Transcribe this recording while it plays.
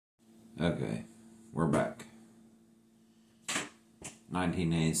Okay, we're back.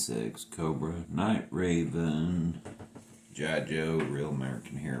 1986, Cobra, Night Raven, G.I. Joe, Real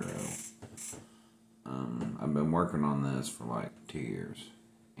American Hero. I've been working on this for like 2 years,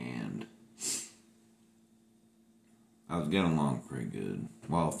 and I was getting along pretty good.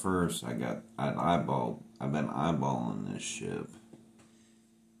 Well, first I've been eyeballing this ship,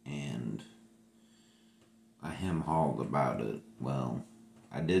 and I hem-hawed about it. Well,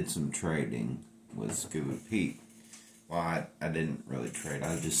 I did some trading with Scuba Pete. Well, I didn't really trade.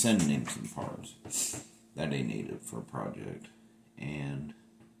 I was just sending him some parts that he needed for a project. And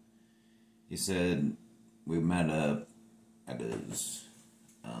he said we met up at his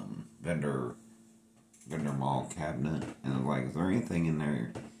vendor mall cabinet. And I was like, is there anything in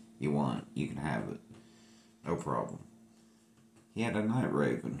there you want? You can have it. No problem. He had a Night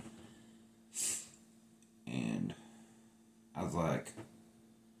Raven. And I was like,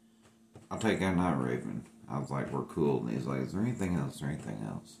 I'll take that Night Raven. I was like, we're cool. And he's like, is there anything else? Is there anything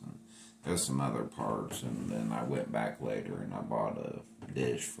else? And there's some other parts. And then I went back later and I bought a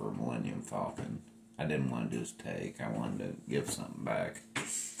dish for Millennium Falcon. I didn't want to just take. I wanted to give something back.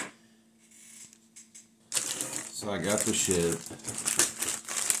 So I got the ship.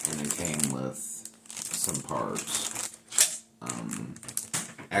 And it came with some parts.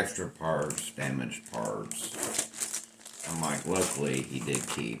 Extra parts, damaged parts. And like, luckily, he did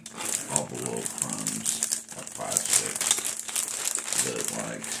keep all the little crumbs of plastic. But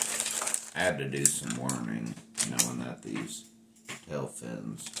like, I had to do some learning, knowing that these tail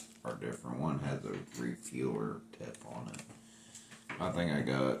fins are different. One has a refueler tip on it. I think I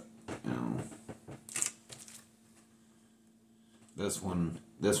got, this one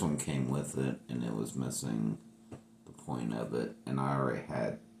came with it, and it was missing the point of it, and I already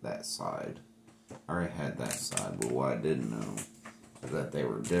had that side. But what I didn't know is that they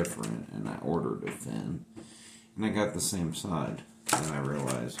were different, and I ordered a fin, and I got the same side. And I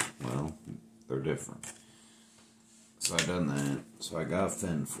realized, well, they're different. So I done that. So I got a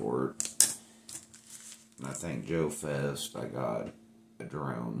fin for it. And I think Joe Fest, I got a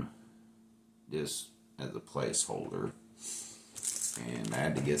drone just as a placeholder. And I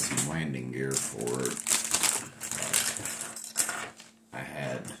had to get some landing gear for it. I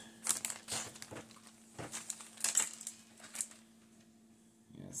had,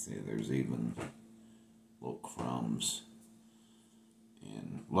 see, there's even little crumbs.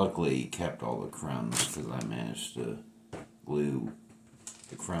 And luckily he kept all the crumbs because I managed to glue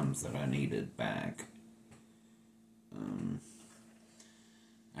the crumbs that I needed back.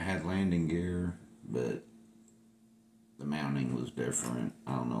 I had landing gear, but the mounting was different.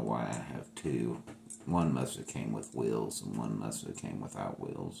 I don't know why I have two. One must have came with wheels, and one must have came without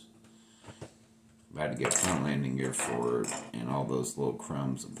wheels. I had to get front landing gear for it, and all those little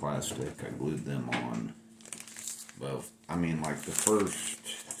crumbs of plastic, I glued them on. Well, I mean, like the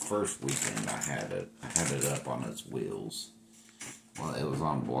first weekend I had it up on its wheels. Well, it was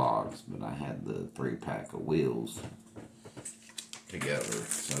on blocks, but I had the 3-pack of wheels together.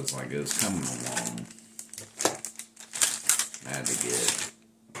 So it's like it was coming along. I had to get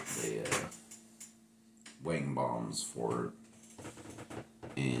the wing bombs for it,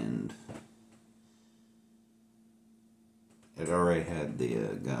 and it already had the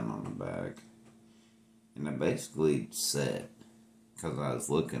gun on the back. And I basically set, because I was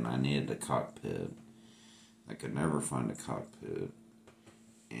looking, I needed a cockpit. I could never find a cockpit.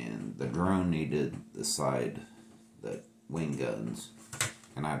 And the drone needed the side, the wing guns.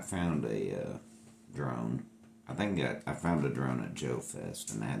 And I found a drone. I think I found a drone at Joe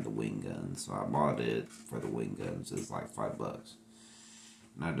Fest, and I had the wing guns. So I bought it for the wing guns. It was like $5.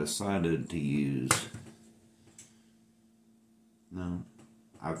 And I decided to use,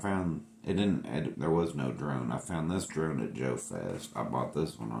 there was no drone. I found this drone at Joe Fest. I bought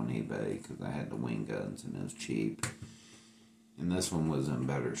this one on eBay because I had the wing guns and it was cheap. And this one was in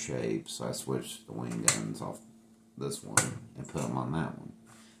better shape, so I switched the wing guns off this one and put them on that one.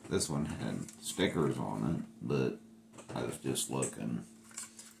 This one had stickers on it, but I was just looking.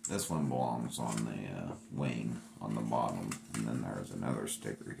 This one belongs on the wing on the bottom, and then there's another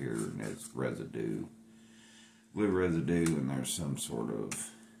sticker here, and it's residue. Glue residue, and there's some sort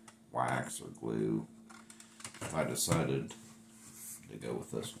of wax or glue. I decided to go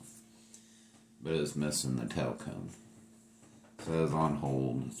with this one, but it's missing the tail cone. So it was on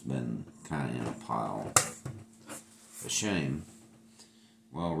hold. It's been kind of in a pile. A shame.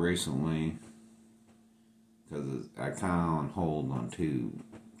 Well, recently, because I kind of on hold on two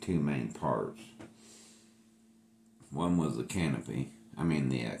main parts. One was the canopy.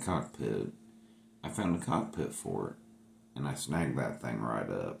 The cockpit. I found a cockpit for and I snagged that thing right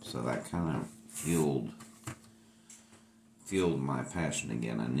up. So that kind of fueled my passion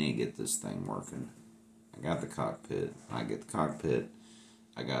again. I need to get this thing working. I got the cockpit. I get the cockpit.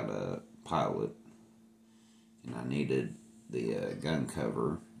 I got a pilot, and I needed the gun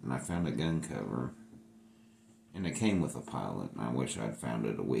cover, and I found a gun cover, and it came with a pilot, and I wish I'd found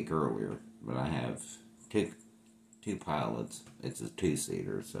it a week earlier, but I have two pilots. It's a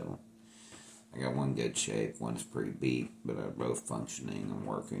two-seater, so I got one good shape, one's pretty beat, but they're both functioning and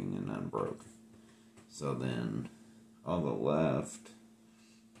working and unbroke. So then all that left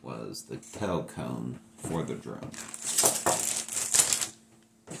was the tail cone for the drone.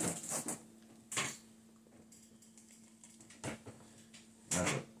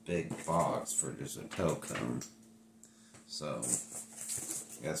 That's a big box for just a tail cone. So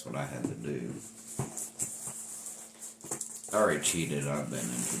that's what I had to do. I already cheated. I've been into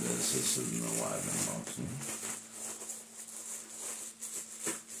this. This isn't a live unboxing.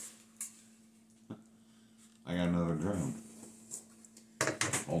 I got another drone.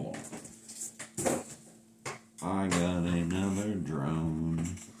 Hold on. I got another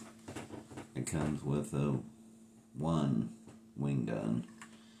drone. It comes with a one wing gun,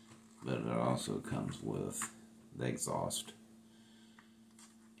 but it also comes with the exhaust.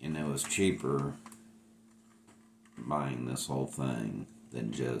 And it was cheaper buying this whole thing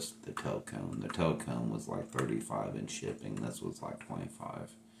than just the tail cone. The tail cone was like $35 in shipping. This was like $25.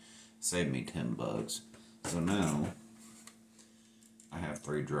 Saved me $10. So now I have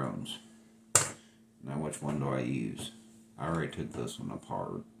 3 drones. Now which one do I use? I already took this one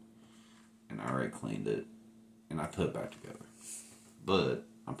apart and I already cleaned it and I put it back together. But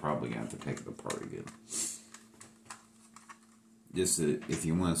I'm probably going to have to take it apart again. Just if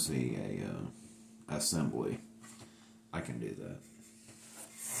you want to see a assembly, I can do that.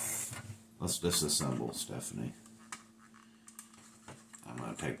 Let's disassemble, Stephanie. I'm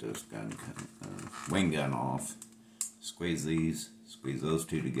going to take this wing gun off, squeeze those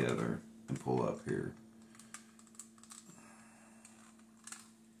two together, and pull up here.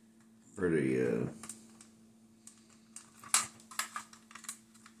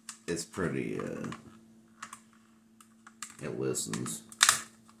 It's pretty, it listens,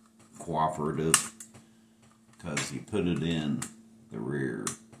 cooperative, because you put it in the rear,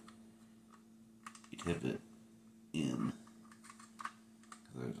 you tip it in.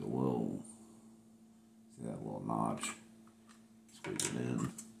 There's a little, see that little notch, squeeze it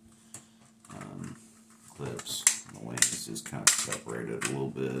in, clips, the wings just kind of separated a little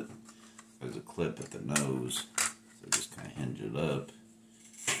bit. There's a clip at the nose, so just kind of hinge it up.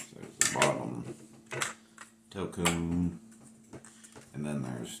 So there's the bottom tail cone, and then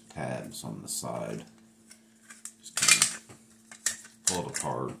there's tabs on the side. Just kind of pull it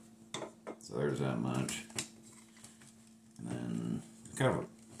apart, so there's that much. And then the cover.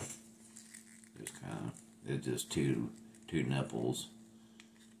 Just kind of, it's just two nipples.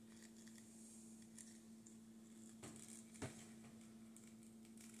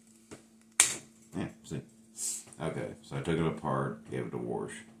 Yeah, see. Okay, so I took it apart, gave it a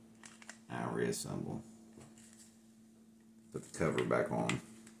wash. Now reassemble. Put the cover back on. It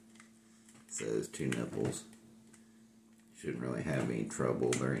says 2 nipples. Shouldn't really have any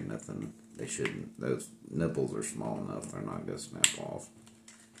trouble. There ain't nothing. They shouldn't. Those nipples are small enough. They're not going to snap off.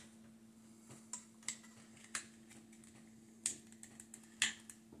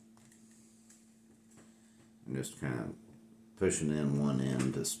 I'm just kind of pushing in one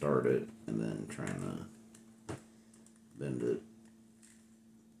end to start it and then trying to bend it.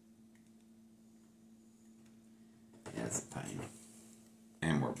 Yeah, it's a pain.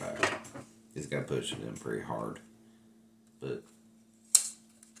 And we're back. Just got to push it in pretty hard. But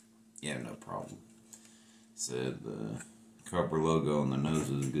yeah, no problem. Said the cobra logo on the nose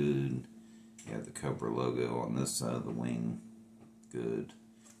is good. You have the cobra logo on this side of the wing. Good.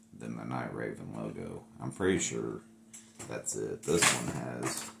 Then the Night Raven logo. I'm pretty sure that's it. This one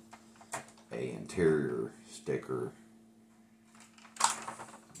has a interior sticker.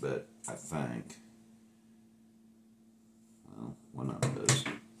 But I think, well, one of them does.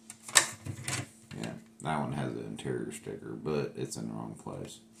 Yeah, that one has an interior sticker, but it's in the wrong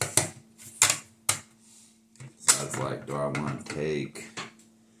place. So I was like, do I want to take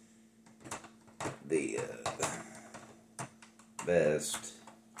the best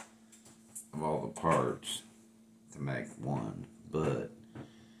of all the parts to make one, but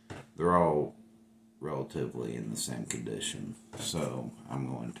they're all relatively in the same condition, so I'm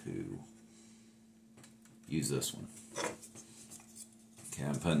going to use this one. Okay,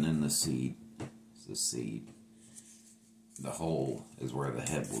 I'm putting in the seat. It's the seat. The hole is where the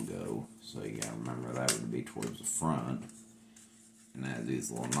head will go, so you gotta remember that would be towards the front. And it has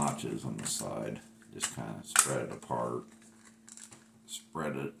these little notches on the side. Just kind of spread it apart.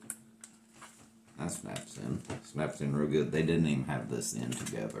 Spread it. That snaps in. Snaps in real good. They didn't even have this in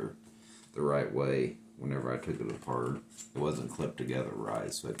together the right way. Whenever I took it apart, it wasn't clipped together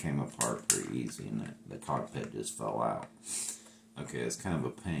right, so it came apart pretty easy, and the cockpit just fell out. Okay, it's kind of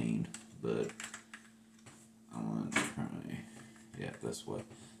a pain, but I'm going to try, yeah, this way.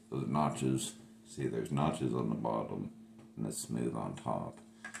 Those notches, see there's notches on the bottom, and it's smooth on top.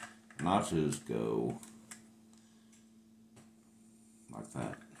 Notches go like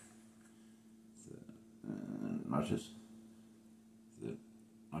that. Notches.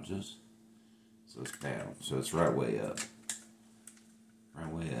 Notches. So it's down. So it's right way up. Right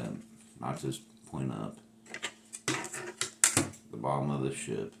way up. Notches point up. The bottom of the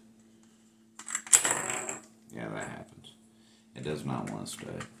ship. Yeah, that happens. It does not want to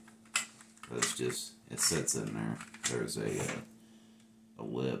stay. But it's just, it sits in there. There's a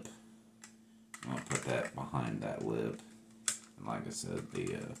lip. I'm going to put that behind that lip. And like I said,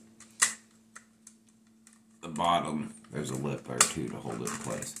 the bottom, there's a lip there too to hold it in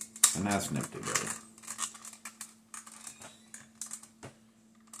place. And that's nipped together.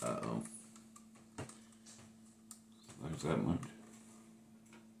 Uh-oh. There's that much.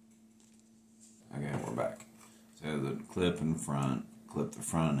 Okay, we're back. So the clip in front, clip the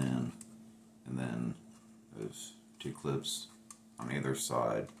front end, and then there's two clips on either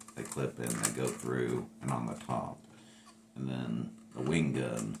side. They clip in, they go through, and on the top. And then the wing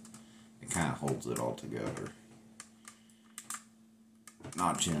gun, it kind of holds it all together.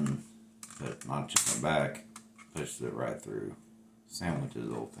 Notch in, put notch in the back, pushes it right through, sandwiches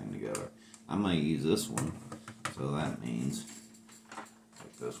the whole thing together. I might use this one, so that means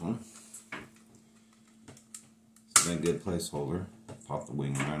take this one. It's a good placeholder. Pop the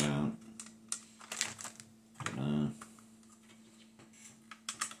wing right out.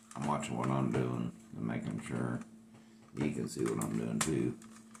 I'm watching what I'm doing and making sure you can see what I'm doing too.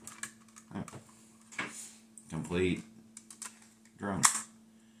 Right. Complete drone.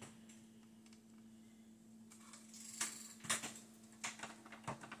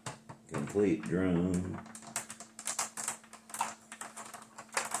 Complete drone.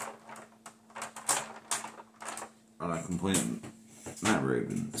 Alright, complete not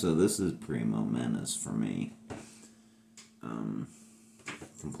Raven. So this is primo menace for me.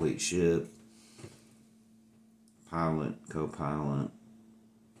 Complete ship. Pilot, co-pilot.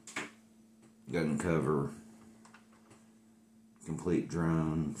 Gun cover. Complete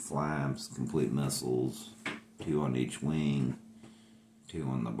drone, flaps, complete missiles, 2 on each wing, 2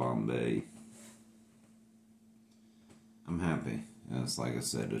 on the bomb bay. I'm happy. It's like I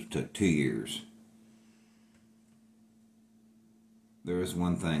said, it took 2 years. There is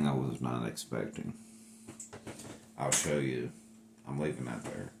one thing I was not expecting. I'll show you. I'm leaving that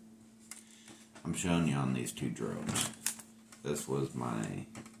there. I'm showing you on these 2 drones. This was my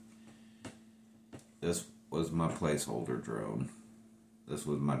placeholder drone. This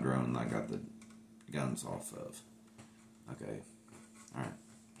was my drone that I got the guns off of. Okay. Alright.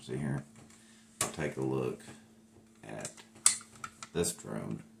 See here? I'll take a look at this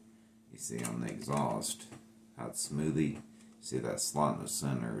drone. You see on the exhaust how it's smoothy. See that slot in the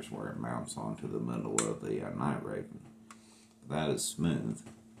center is where it mounts onto the middle of the Night Raven. That is smooth.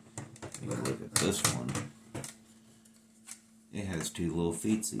 You can look at this one. It has 2 little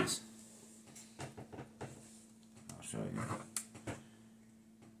feetsies. I'll show you.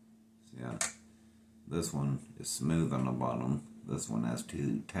 Yeah, this one is smooth on the bottom. This one has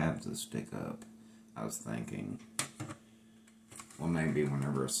 2 tabs that stick up. I was thinking, well, maybe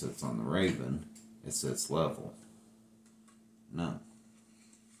whenever it sits on the Raven, it sits level. No,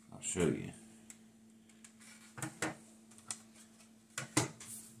 I'll show you. Let's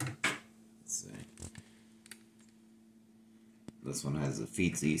see. This one has the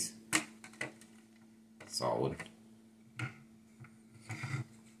feetsies. Solid.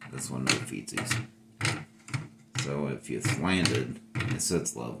 This one no feetsies. So if you landed, it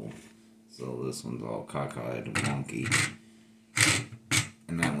sits level. So this one's all cockeyed and wonky.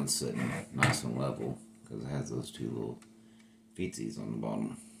 And that one's sitting nice and level because it has those 2 little feetsies on the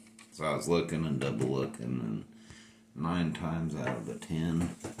bottom. So I was looking and double looking, and 9 times out of the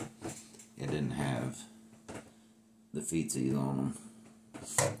 10, it didn't have the feetsies on them.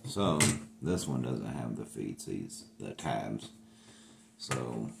 So this one doesn't have the feetsies, the tabs.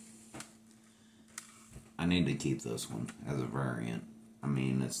 So I need to keep this one as a variant. I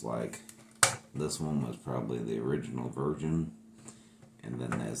mean, it's like this one was probably the original version, and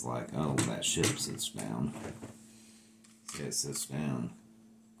then there's like, oh, that ship sits down. See, it sits down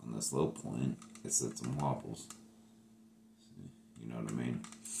on this low point. It sits and wobbles. See, you know what I mean?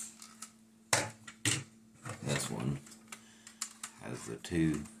 This one has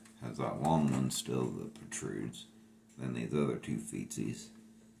that long one still that protrudes. Then these other two feetsies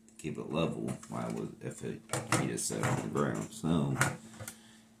keep it level if you just set on the ground. So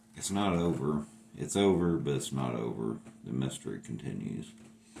it's not over. It's over, but it's not over. The mystery continues.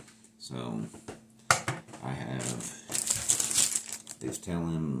 So I have these tail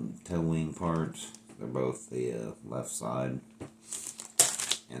wing parts. They're both the left side,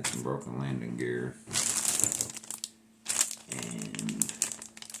 and some broken landing gear, and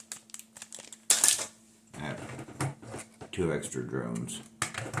I have 2 extra drones.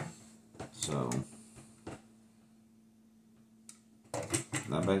 So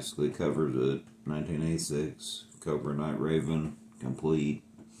that basically covers it. 1986 Cobra Night Raven complete.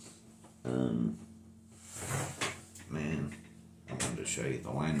 Man, I wanted to show you the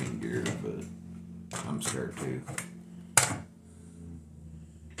landing gear, but I'm scared too.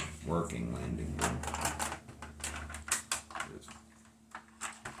 Working landing gear.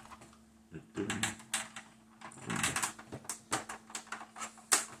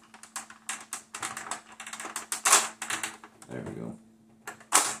 There we go.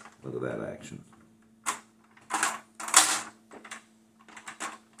 Look at that action.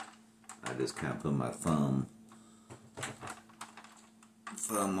 I just can't put my thumb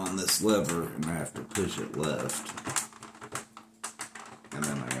on this lever, and I have to push it left, and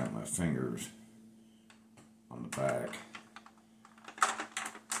then I got my fingers on the back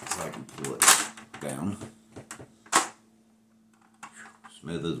so I can pull it down.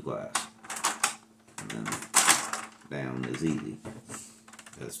 Smooth as glass. And then down is easy.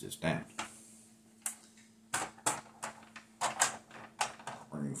 That's just down.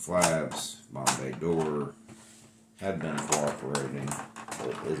 Ring flaps, Bombay door, had been cooperating, but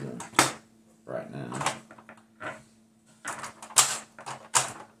it isn't right now.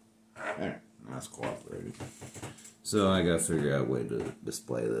 There, now it's cooperating. So I gotta figure out a way to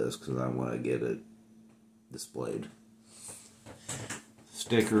display this, because I want to get it displayed.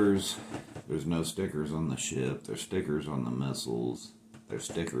 Stickers. There's no stickers on the ship. There's stickers on the missiles. There's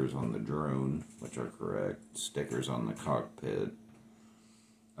stickers on the drone, which are correct. Stickers on the cockpit.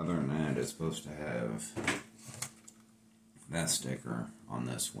 Other than that, it's supposed to have that sticker on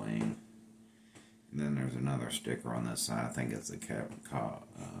this wing. And then there's another sticker on this side. I think it's a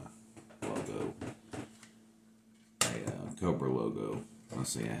logo. A Cobra logo.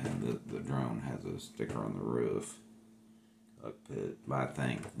 Let's see, I had the drone has a sticker on the roof. Cockpit. But I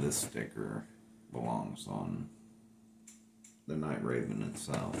think this sticker belongs on the Night Raven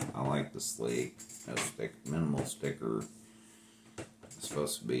itself. I like the sleek, minimal sticker. It's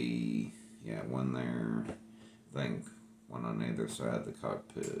supposed to be, yeah, one there, I think one on either side of the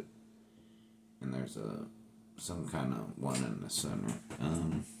cockpit, and there's some kind of one in the center.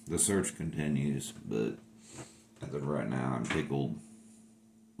 The search continues, but as of right now, I'm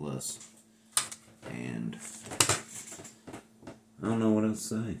tickled-less, and I don't know what else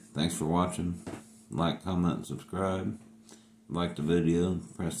to say. Thanks for watching. Like, comment, and subscribe. Like the video,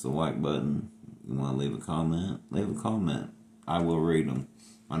 press the like button. You want to leave a comment? Leave a comment. I will read them.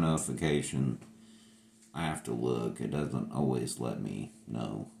 My notification, I have to look. It doesn't always let me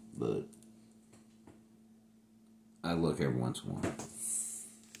know, but I look every once in a while.